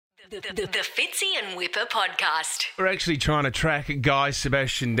The Fitzy and Whipper podcast. We're actually trying to track Guy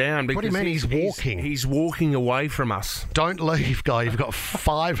Sebastian down because What do you mean he's walking? He's walking away from us. Don't leave, Guy. You've got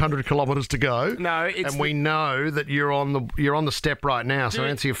 500 kilometres to go. No, it's and we know that you're on the step right now. So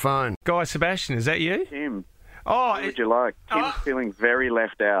answer your phone. Guy Sebastian, is that you? Tim, Oh, what would you like? Tim's feeling very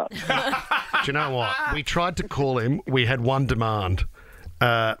left out. Do you know what? We tried to call him. We had one demand.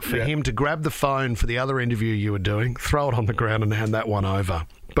 For him to grab the phone for the other interview you were doing, throw it on the ground and hand that one over.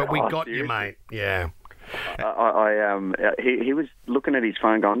 But we got seriously? you, mate. Yeah. He was looking at his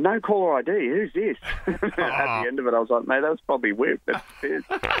phone going, no caller ID, who's this? At the end of it, I was like, mate, that was probably Whip. That's it.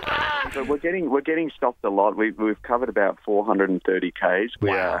 But we're getting stopped a lot. We've covered about 430 Ks. We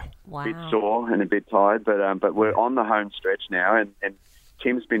are a bit sore and a bit tired, but we're on the home stretch now, and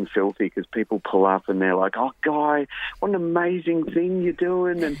Tim's been filthy because people pull up and they're like, oh, Guy, what an amazing thing you're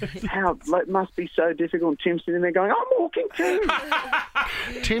doing, and how it must be so difficult. And Tim's sitting there going, I'm walking too.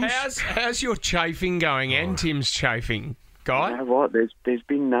 how's your chafing going and Tim's chafing, Guy? You know what? There's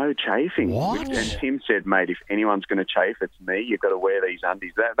been no chafing. What? And Tim said, mate, if anyone's going to chafe, it's me. You've got to wear these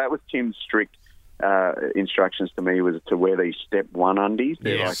undies. That was Tim's strict instructions to me, was to wear these step one undies.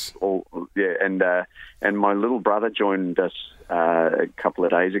 They're Yes. and my little brother joined us a couple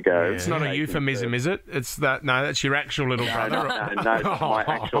of days ago. It's not a euphemism, is it? It's that. No, that's your actual little brother. No, it's my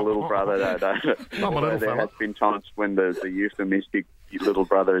actual little brother. Not my little There fella. has been times when the euphemistic little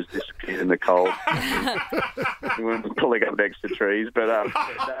brother has disappeared in the cold. When we're pulling up next to trees. But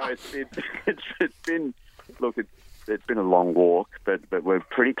no, it's been, look, it's been a long walk, but we're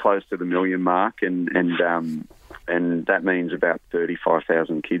pretty close to the million mark, and that means about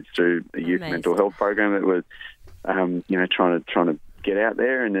 35,000 kids through a youth mental health program that we're trying to get out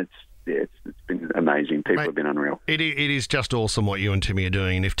there, and it's been amazing. People have been unreal. It is just awesome what you and Timmy are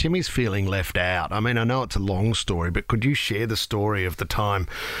doing. And if Timmy's feeling left out, I mean, I know it's a long story, but could you share the story of the time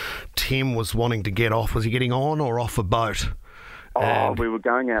Tim was wanting to get off? Was he getting on or off a boat? We were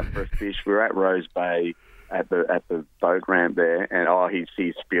going out for a fish. We were at Rose Bay at the boat ramp there, and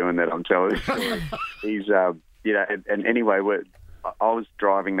he's spewing that, I'm telling you. He's and anyway, I was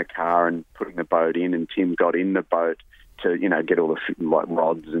driving the car and putting the boat in, and Tim got in the boat to get all the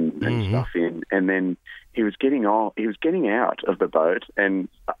rods and stuff in, and then he was getting out of the boat, and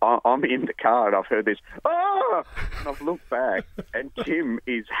I'm in the car, and I've heard this, and I've looked back, and Tim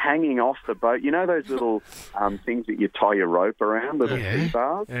is hanging off the boat. You know those little things that you tie your rope around, little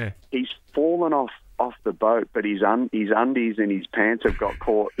T-bars? Yeah. He's fallen off the boat, but his undies and his pants have got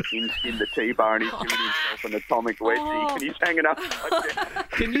caught in the T-bar, and he's given himself an atomic wedgie, and he's hanging up like that.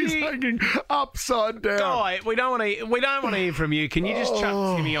 He's hanging upside down. Guy, we don't want to hear from you. Can you just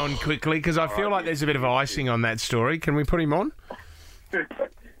chuck Timmy on quickly? Because I feel like there's a bit of icing on that story. Can we put him on?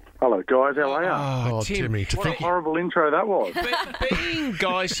 Hello, guys. How are you? Oh, Tim, Timmy, to What a think horrible intro that was. But being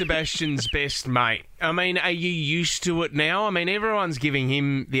Guy Sebastian's best mate, I mean, are you used to it now? I mean, everyone's giving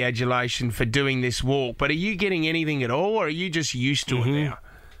him the adulation for doing this walk, but are you getting anything at all, or are you just used to it now?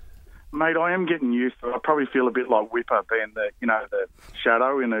 Mate, I am getting used to it. I probably feel a bit like Whipper being the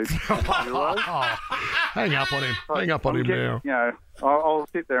shadow in a hero. hang up on him. Hang up on him now. I'll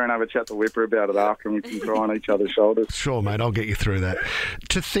sit there and have a chat to Whipper about it after, and we can cry on each other's shoulders. Sure, mate, I'll get you through that.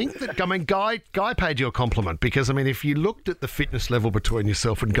 To think that, I mean, Guy paid you a compliment because, I mean, if you looked at the fitness level between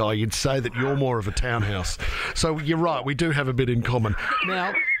yourself and Guy, you'd say that you're more of a townhouse. So you're right, we do have a bit in common.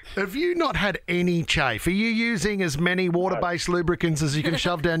 Now, have you not had any chafe? Are you using as many water-based lubricants as you can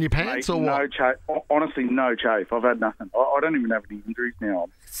shove down your pants, Mate, or what? No chafe. Honestly, no chafe. I've had nothing. I don't even have any injuries now,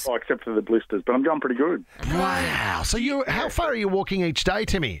 except for the blisters, but I'm going pretty good. Wow. So how far are you walking each day,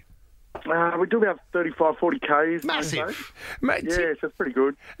 Timmy? We do about 35, 40 Ks. Massive. Mate, Yeah, so it's pretty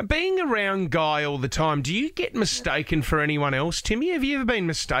good. being around Guy all the time, do you get mistaken for anyone else, Timmy? Have you ever been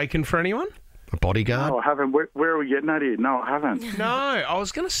mistaken for anyone? A bodyguard? No, I haven't. Where are we getting at here? No, I haven't. No, I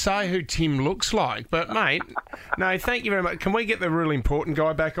was going to say who Tim looks like, but, mate, no, thank you very much. Can we get the really important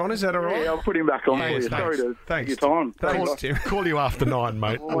guy back on? Is that all right? Yeah, I'll put him back on for Thanks, you. Sorry to thanks. take your time. Thanks, Tim. Call you after 9,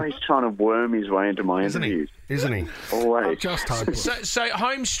 mate. Always trying to worm his way into my Isn't he? interviews. Isn't he? Always. Just hopeless. So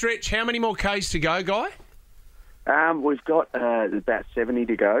home stretch, how many more Ks to go, Guy? We've got about 70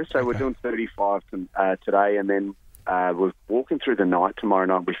 to go, so we're doing 35 today, and then we're walking through the night tomorrow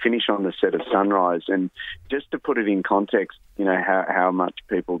night. We finish on the set of Sunrise, and just to put it in context, how much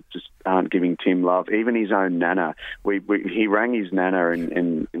people just aren't giving Tim love. Even his own nana, he rang his nana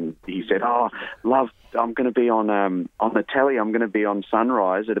and he said, "Oh, love, I'm going to be on the telly. I'm going to be on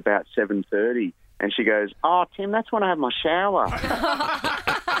Sunrise at about 7:30." And she goes, "Oh, Tim, that's when I have my shower."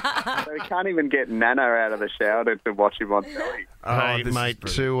 So we can't even get Nana out of the shower to watch him on telly. Hey, mate,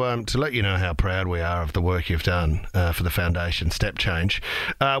 to let you know how proud we are of the work you've done for the foundation, Step Change,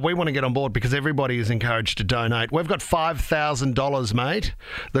 we want to get on board because everybody is encouraged to donate. We've got $5,000, mate,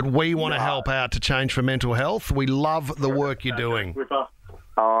 that we want to help out to Change for Mental Health. We love the work you're doing.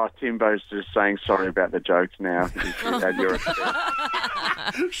 Oh, Timbo's just saying sorry about the jokes now.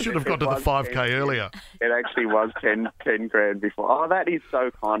 Should have got to the 5K earlier. It actually was 10 grand before. Oh, that is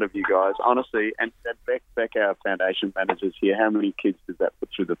so kind of you guys, honestly. And Beck, our foundation manager's here. How many kids does that put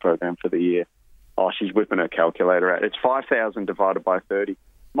through the program for the year? Oh, she's whipping her calculator out. It's 5,000 divided by 30.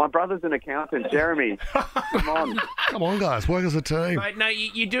 My brother's an accountant, Jeremy. Come on. Come on, guys. Work as a team. Mate, no,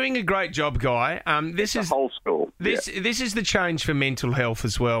 you're doing a great job, Guy. This is the whole school. This is the Change for Mental Health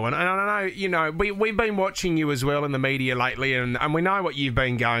as well. And I know, we've been watching you as well in the media lately, and we know what you've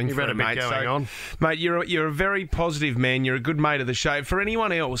been going through, You've had a bit mate. going on. Mate, you're a very positive man. You're a good mate of the show. For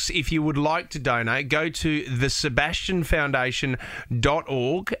anyone else, if you would like to donate, go to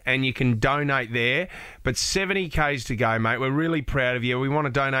thesebastianfoundation.org and you can donate there. But 70Ks to go, mate. We're really proud of you. We want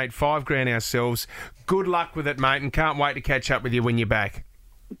to donate $5 grand ourselves. Good luck with it, mate, and can't wait to catch up with you when you're back.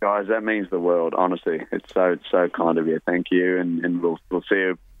 Guys, that means the world, honestly. It's so kind of you. Thank you, and we'll see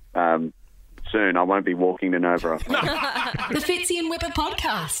you soon. I won't be walking to Nova. The Fitzy and Whipper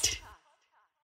podcast.